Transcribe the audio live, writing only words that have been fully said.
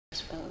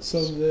suppose.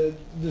 So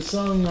the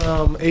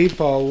song 8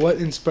 Ball, what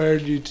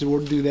inspired you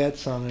to do that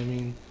song? I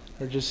mean,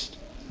 or just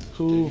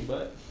who?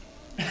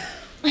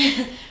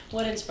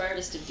 What inspired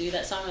us to do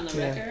that song on the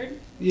record?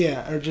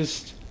 Yeah, or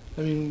just,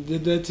 I mean,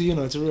 that's, you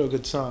know, it's a real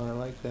good song. I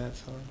like that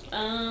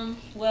song.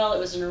 Well, it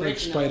was an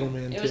original. Like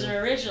Spider-Man, it was an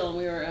original, and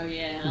we were, oh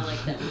yeah, I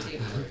like that one too.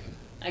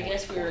 I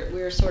guess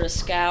we were sort of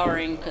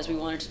scouring because we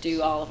wanted to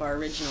do all of our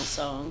original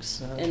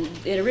songs, and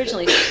it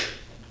originally,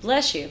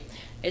 bless you,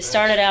 it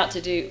started out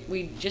to do,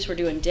 we just were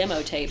doing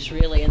demo tapes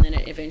really, and then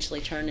it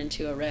eventually turned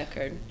into a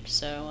record.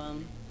 So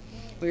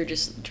we were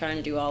just trying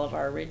to do all of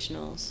our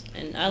originals,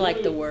 and I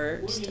like the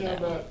words to that. What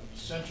do you know about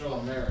Central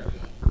America?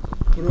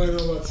 What do I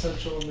know about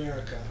Central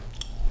America?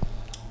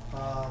 A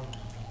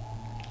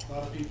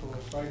lot of people are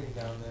fighting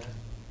down there.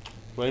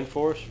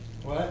 Rainforest?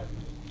 What?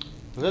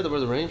 Is that where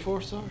the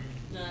rainforests are?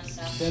 No,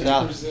 South. That's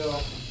South. Brazil.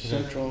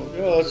 Central.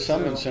 Well, it's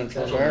some in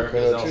Central America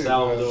El too.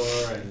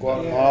 Salvador and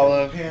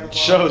Guatemala. Panama.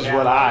 shows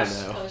what I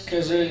know.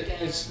 Because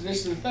this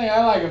is the thing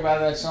I like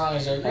about that song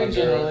is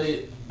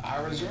originally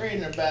I was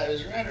reading about it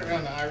was right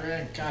around the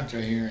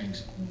Iran-Contra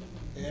hearings.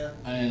 Yeah.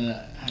 And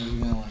I was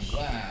going like,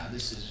 wow,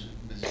 this is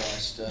bizarre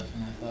stuff.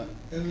 And I thought,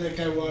 And that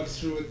guy walks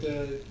through with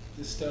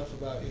the stuff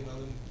about, you know,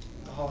 them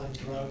hauling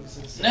drugs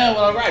and stuff. no,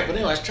 well, right. But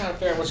anyway, I was trying to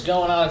figure out what's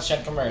going on in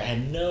Central America. I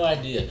had no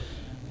idea,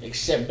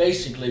 except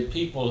basically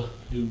people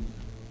who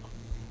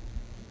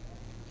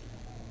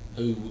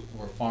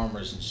were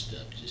farmers and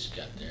stuff just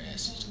got their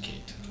asses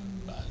kicked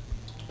by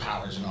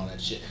powers and all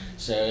that shit.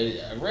 So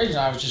originally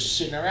I was just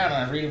sitting around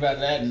and I read about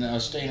that, and I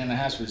was staying in a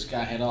house where this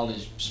guy had all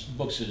these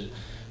books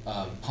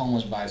of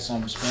poems by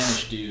some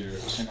Spanish dude or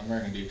Central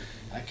American dude.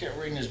 I kept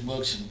reading his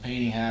books and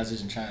painting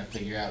houses and trying to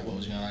figure out what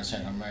was going on in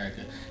Central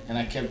America. And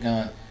I kept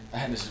going. I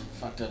had this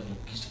fucked up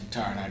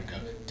guitar, and I'd go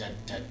da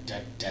da da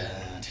da da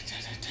da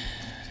da da.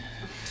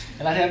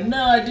 And I had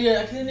no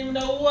idea. I didn't even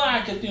know why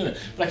I kept doing it,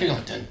 but I kept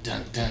going dun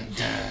dun dun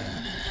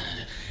dun.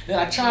 Then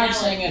I tried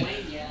singing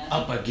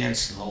 "Up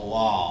Against the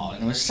Wall,"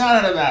 and it was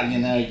something about, you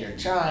know, you're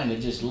trying to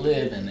just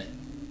live, and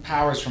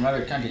powers from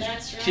other countries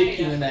kick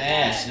you in the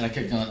ass. And I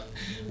kept going,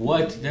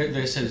 what?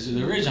 They said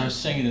the original I was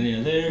singing, you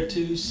know, there are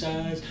two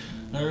sides.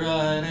 A right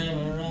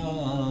and a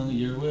wrong,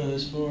 you're with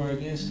us for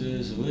against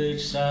us,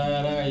 which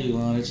side are you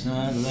on? It's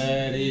not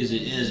that easy,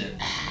 is it?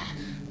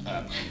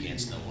 Up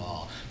against the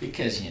wall.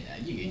 Because, you know,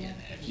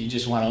 if you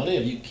just want to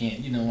live, you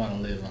don't want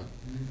to live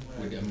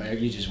with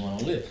America, you just want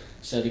to live.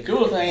 So the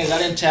cool thing is I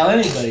didn't tell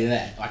anybody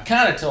that. I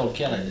kind of told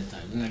Kelly at the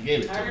time, and I gave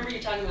it to her. I remember you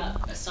talking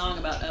about a song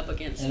about Up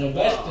Against the Wall. And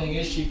the best thing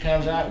is she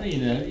comes out, you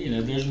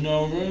know, there's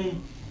no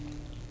room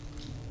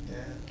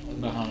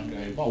behind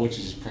a wall, which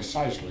is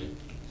precisely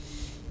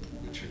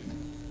the truth.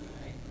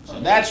 So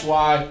that's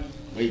why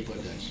we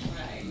put that song.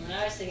 Right. When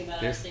I was thinking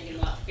about it, I was thinking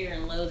about Fear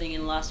and Loathing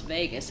in Las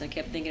Vegas. I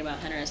kept thinking about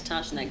Hunter S.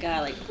 Thompson, that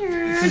guy, like, driving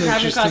across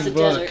the interesting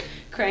book. desert,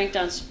 cranked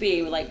on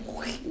speed with, like,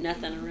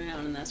 nothing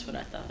around, and that's what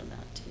I thought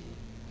about, too.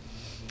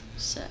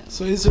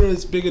 So is there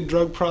as big a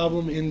drug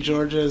problem in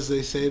Georgia as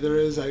they say there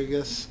is, I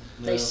guess?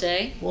 they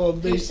say? Well,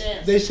 Who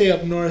says? they say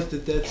up north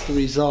that that's the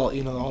result,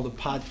 you know, all the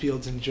pot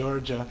fields in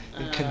Georgia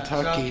and South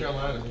Kentucky.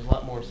 Carolina, there's a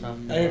lot more South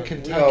I heard Carolina.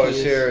 Kentucky Oh, it's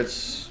is- here.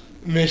 It's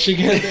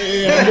Michigan.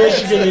 Yeah,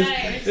 Michigan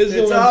is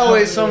the it's one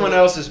always top someone there.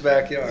 else's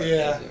backyard.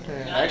 Yeah.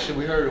 Actually,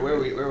 we heard where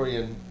were we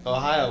in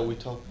Ohio? We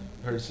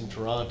heard it's in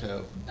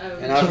Toronto. Oh,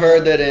 And I've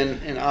heard that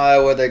in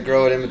Iowa they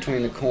grow it in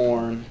between the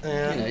corn.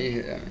 Yeah. You know, you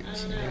hear, I mean, I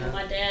don't know.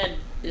 My dad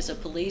is a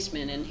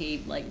policeman, and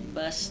he, like,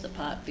 busts the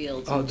pot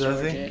fields Oh, in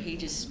does he? Georgia. He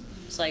just,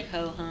 it's like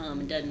ho-hum,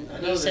 and doesn't, I know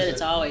he there's said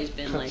it's a- always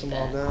been like Cuts them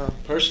all that. down.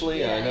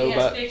 Personally, Yeah, I know he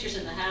has about. pictures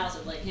in the house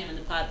of, like, him in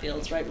the pot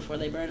fields right before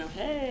they burn them.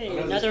 Hey, I know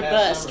this another past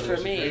bust summer, for there's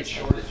a me. great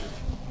shortage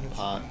of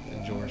pot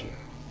in Georgia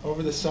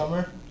Over the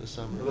summer? this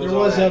summer. There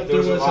was up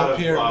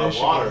here in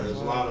Michigan. Water. There's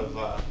a lot of A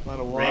lot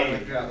of water. rain.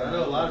 I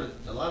know a lot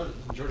of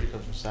Georgia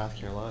comes from South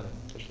Carolina.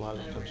 There's a lot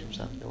of it comes from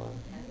South Carolina.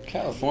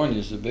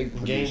 California's the big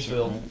producer.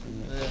 Gainesville.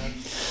 Right?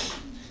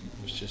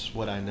 It's just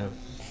what I know.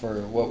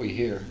 For what we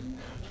hear.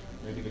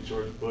 Maybe the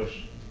George Bush.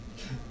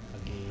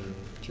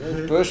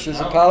 George Bush is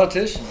a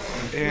politician.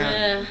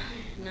 Yeah.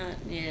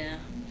 Yeah.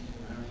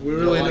 We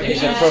really You know, don't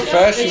He's a Yeah,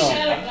 professional.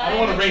 I don't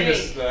wanna bring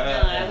this, No,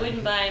 I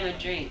wouldn't buy him a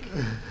drink.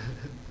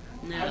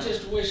 No. I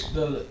just wish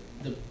the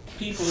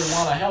people who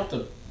want to help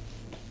the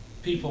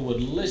people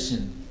would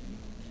listen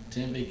to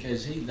him,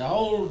 because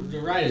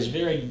the right is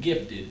very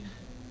gifted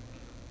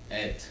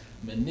at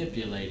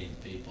manipulating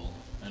people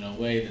in a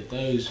way that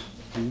those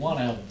who want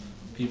to help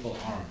people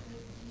aren't.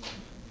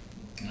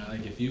 And I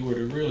think if you were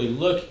to really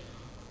look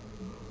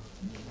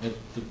at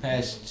the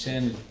past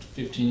 10 to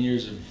 15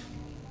 years of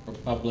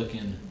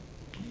Republican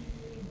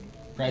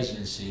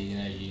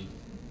presidency,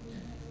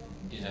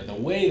 you know, the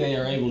way they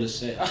are able to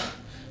say, oh,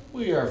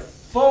 we are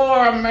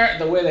for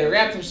America, the way they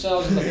wrap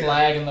themselves in the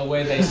flag, and the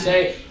way they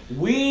say,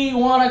 we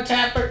want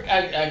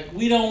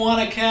we don't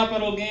want a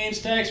capital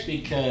gains tax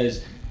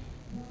because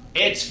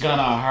it's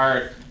gonna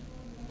hurt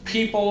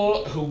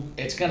people who,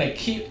 it's gonna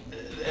keep,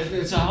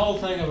 it's a whole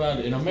thing about,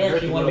 in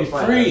America you want to be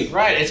free,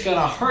 right? It's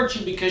gonna hurt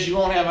you because you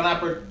won't have an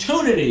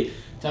opportunity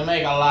to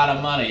make a lot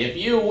of money. If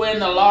you win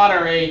the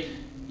lottery,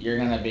 you're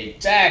going to be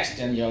taxed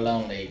and you'll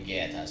only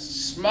get a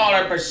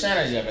smaller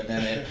percentage of it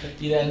than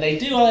if, you know, and they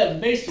do all that,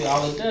 and basically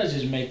all it does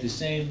is make the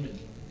same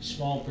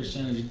small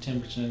percentage,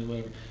 10% or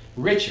whatever,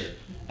 richer.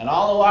 And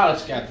all the while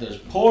it's got those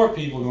poor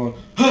people going,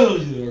 oh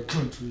yeah, our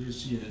country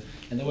is, you know,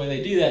 and the way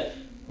they do that,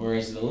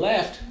 whereas the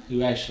left,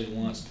 who actually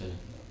wants to,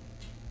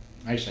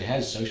 actually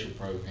has social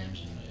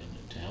programs and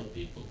to help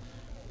people,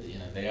 you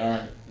know,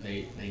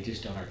 they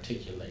just don't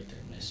articulate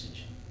their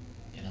message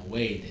in a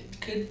way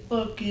that could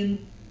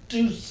fucking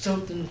do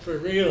something for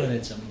real, and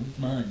it's a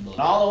mind blowing.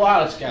 All the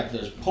while it's got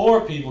those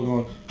poor people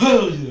going,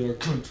 oh yeah, our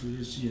country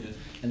is, you know,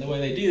 and the way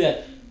they do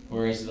that,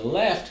 whereas the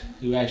left,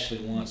 who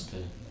actually wants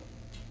to,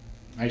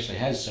 actually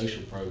has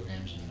social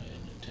programs and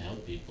to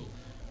help people,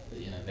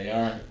 you know,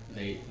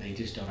 they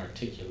just don't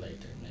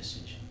articulate their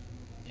message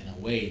in a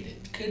way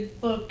that could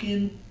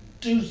fucking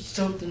do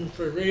something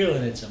for real,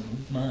 and it's a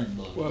mind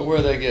blowing. Well,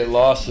 where they get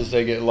lost is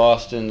they get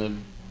lost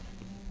in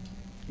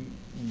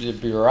the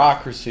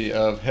bureaucracy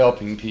of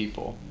helping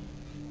people.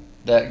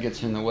 That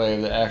gets in the way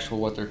of the actual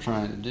what they're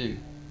trying to do.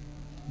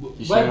 But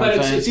it's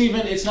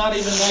not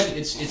even that.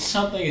 It's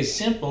something as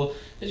simple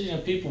as, you know,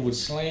 people would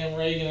slam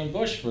Reagan and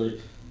Bush for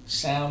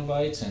sound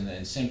bites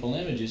and simple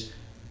images,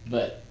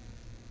 but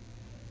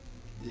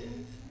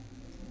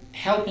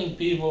helping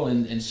people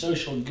and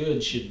social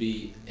good should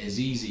be as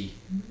easy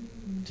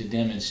to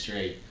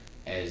demonstrate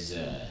as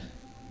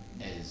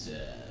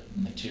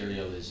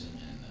materialism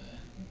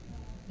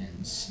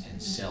and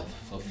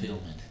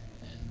self-fulfillment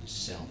and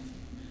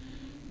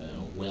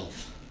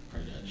wealth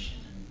production.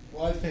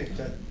 Well, I think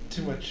that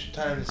too much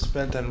time is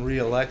spent on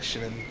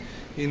re-election and,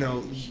 you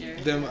know,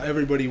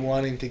 everybody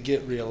wanting to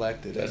get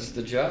re-elected. That's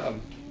the job.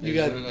 You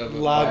got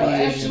lobbying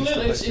and stuff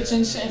absolutely, like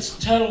that. it's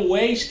total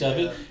waste of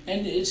it,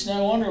 and it's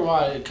no wonder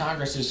why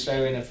Congress is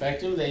so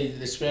ineffective.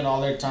 They spend all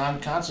their time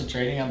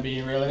concentrating on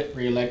being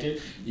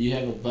re-elected. You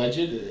have a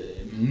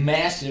budget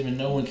massive, and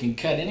no one can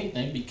cut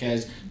anything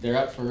because they're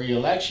up for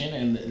re-election,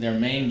 and their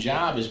main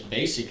job is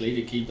basically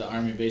to keep the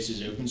army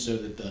bases open so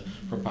that the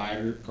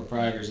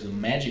proprietors of the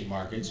magic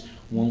markets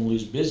won't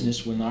lose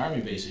business when the army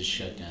base is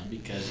shut down,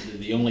 because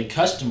the only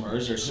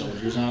customers are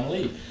soldiers on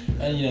leave,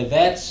 and you know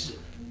that's.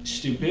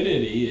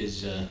 Stupidity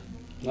is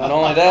not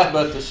only that,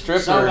 but the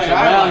strippers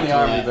around the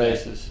army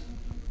bases.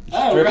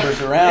 Strippers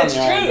around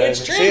the army bases.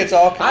 It's true. See, it's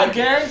all kind I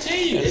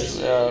guarantee you, it's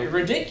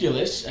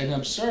ridiculous and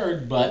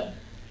absurd, but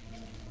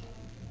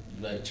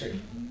true.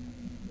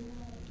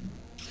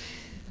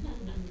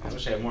 I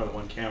wish I had more than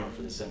one camera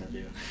for this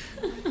interview.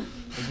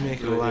 It'd make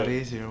it a lot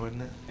easier,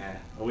 wouldn't it? Yeah,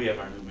 well, we have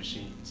our new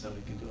machine, so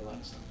we can do a lot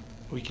of stuff.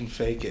 We can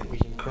fake it. We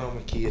can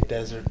chroma key a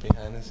desert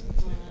behind us.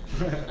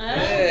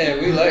 Yeah,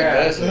 we like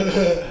desert.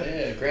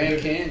 Yeah,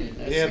 Grand Canyon.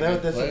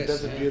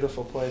 That's a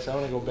beautiful place. I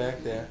want to go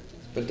back there.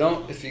 But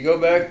if you go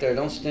back there,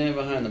 don't stand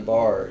behind the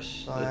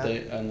bars on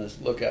the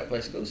lookout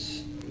place. Go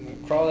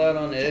crawl out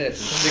on the edge and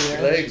stick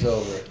your legs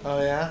over it.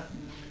 Oh yeah?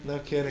 No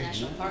kidding.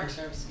 National Park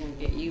Service is gonna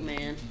get you,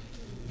 man.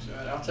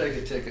 I'll take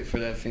a ticket for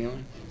that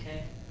feeling.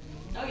 Okay.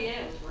 Oh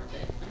yeah, it was worth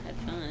it. I had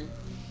fun.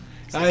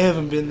 I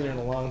haven't been there in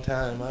a long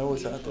time. I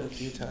was out there a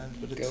few times,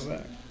 but it's... Go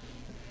back.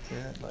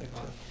 Yeah, I'd like to.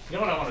 You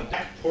know what I want? A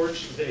back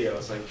porch video.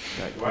 It's like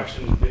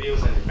watching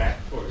videos on your back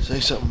porch. Say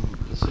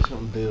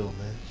something, Bill,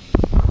 man.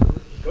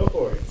 Go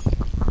for it.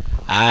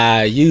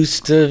 I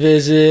used to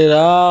visit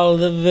all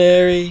the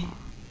very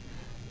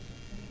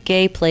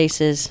gay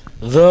places.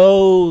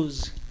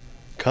 Those.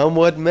 Come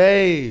what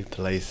may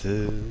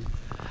places.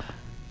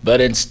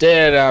 But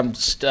instead, I'm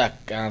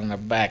stuck on the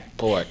back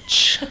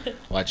porch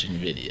watching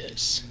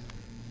videos.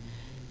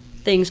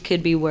 Things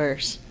could be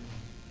worse.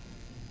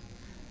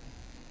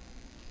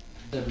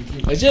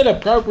 Is it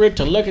appropriate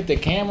to look at the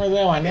camera,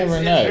 though? I never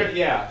know.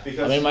 Yeah,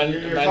 because I mean, my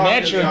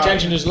natural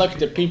intention is look at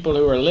the people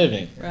who are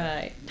living.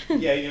 Right.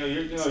 Yeah,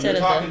 you're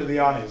talking to the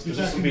audience. You're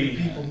this will talking be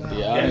to people now. The this will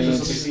be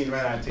audience. seen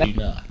right on TV.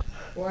 No.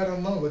 Well, I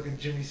don't know. Look at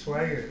Jimmy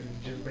Swagger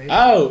and Jim Baker.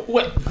 Oh,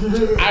 what?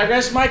 I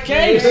rest my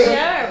case.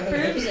 Yeah,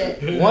 proves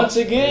it. Once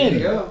again.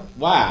 There you go.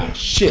 Wow,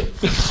 shit.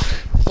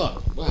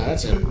 Fuck. Wow,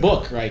 that's a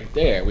book right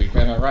there. We're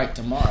going to write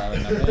tomorrow. All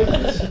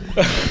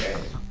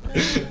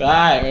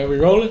right, are we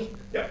rolling?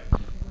 Yep.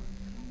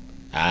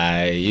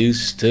 I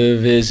used to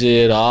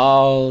visit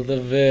all the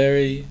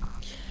very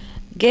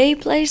Gay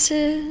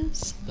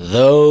places.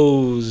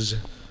 those.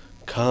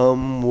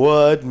 Come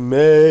what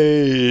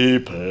may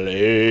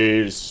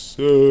places.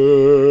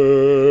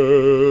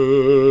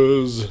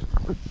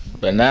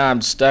 But now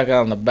I'm stuck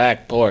on the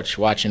back porch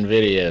watching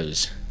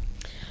videos.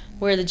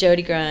 Where the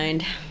Jody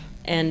grind.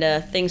 And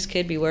things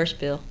could be worse,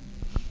 Bill.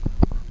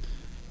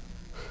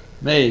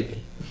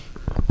 Maybe.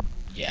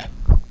 Yeah.